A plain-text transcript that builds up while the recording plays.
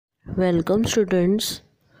Welcome students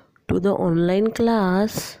to the online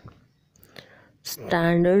class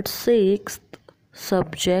Standard 6th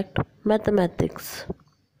Subject Mathematics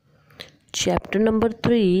Chapter number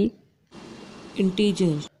 3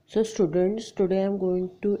 Integer. So students, today I am going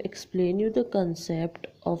to explain you the concept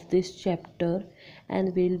of this chapter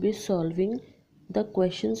and we will be solving the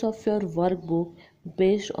questions of your workbook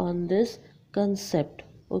based on this concept.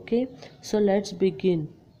 Okay, so let's begin.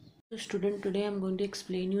 So student, today I am going to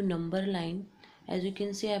explain you number line. As you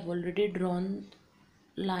can see, I have already drawn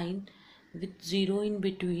line with 0 in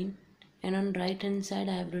between, and on right hand side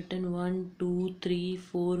I have written 1 2 3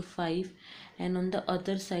 4 5, and on the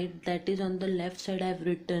other side, that is on the left side, I have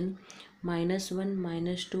written -1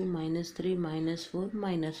 -2 -3 -4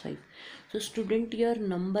 -5. So student, your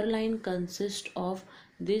number line consists of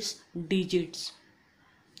these digits,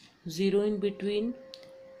 0 in between,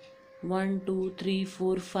 1 2 3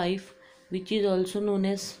 4 5, which is also known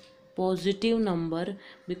as positive number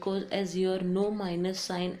because as here no minus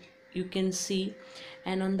sign you can see,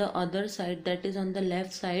 and on the other side, that is on the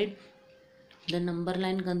left side, the number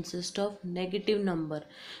line consists of negative number.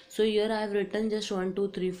 So here I have written just 1 2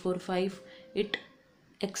 3 4 5, it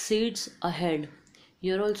exceeds ahead.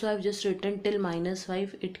 Here also I have just written till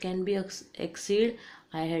 -5, it can be exceed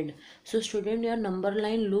ahead. So student, your number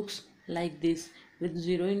line looks like this with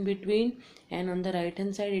 0 in between, and on the right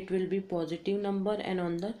hand side it will be positive number, and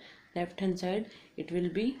on the left hand side it will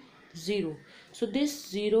be 0. So this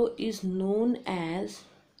 0 is known as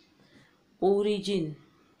origin.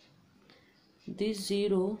 This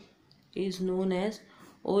 0 is known as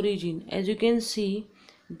origin. As you can see,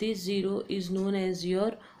 this 0 is known as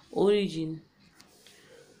your origin.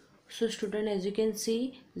 So student, as you can see,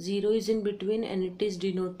 0 is in between and it is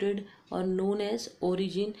denoted or known as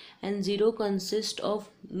origin, and 0 consists of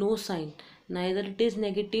no sign. Neither it is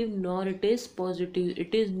negative nor it is positive.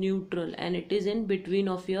 It is neutral and it is in between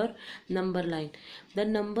of your number line. The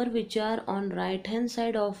number which are on right hand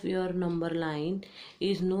side of your number line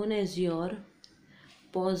is known as your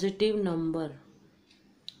positive number.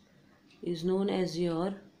 Is known as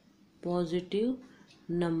your positive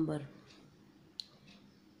number,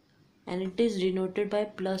 and it is denoted by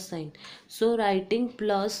plus sign. So writing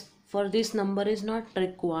plus for this number is not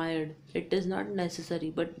required, it is not necessary,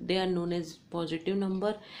 but they are known as positive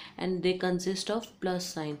number and they consist of plus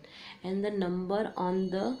sign. And the number on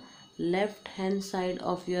the left hand side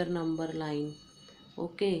of your number line,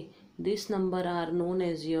 okay, this number are known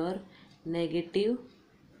as your negative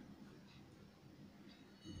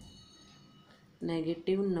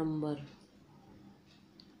number.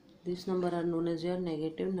 This number are known as your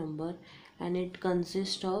negative number, and it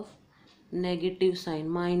consists of negative sign,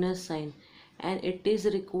 minus sign, and it is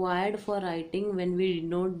required for writing when we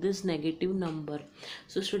denote this negative number.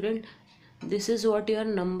 So student, this is what your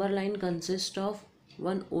number line consists of.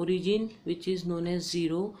 One origin, which is known as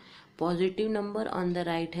 0, positive number on the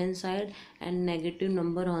right hand side and negative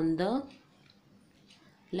number on the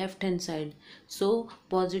left hand side. So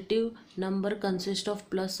positive number consists of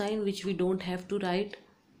plus sign, which we don't have to write,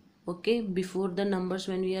 okay, before the numbers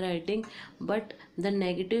when we are writing, but the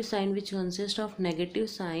negative sign, which consists of negative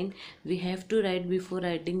sign, we have to write before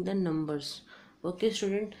writing the numbers. Okay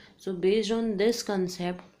student, so based on this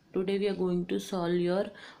concept, today we are going to solve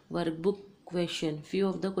your workbook question. Few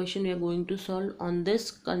of the question we are going to solve on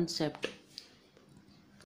this concept.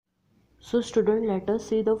 So student, let us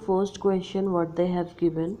see the first question what they have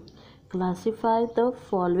given. Classify the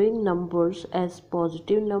following numbers as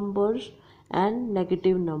positive numbers and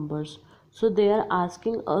negative numbers. So they are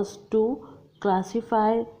asking us to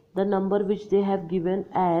classify the number which they have given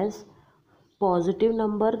as positive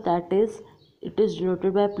number, that is it is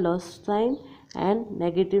denoted by plus sign, and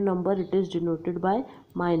negative number, it is denoted by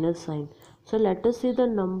minus sign. So let us see the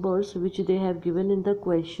numbers which they have given in the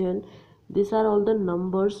question. These are all the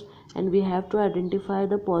numbers and we have to identify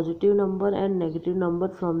the positive number and negative number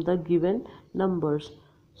from the given numbers.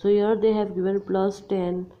 So here they have given plus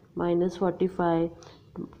 10, minus 45,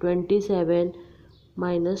 27,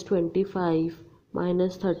 minus 25,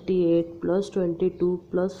 minus 38, plus 22,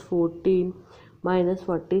 plus 14, minus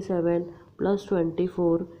 47, plus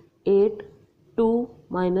 24, 8, 2,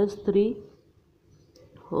 minus 3.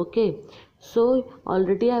 Okay, so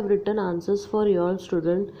already I have written answers for your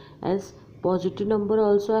student, as positive number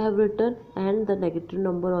also I have written and the negative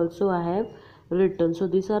number also I have written. So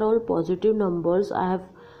these are all positive numbers I have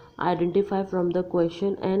identified from the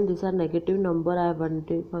question, and these are negative number I have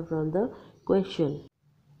identified from the question.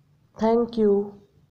 Thank you.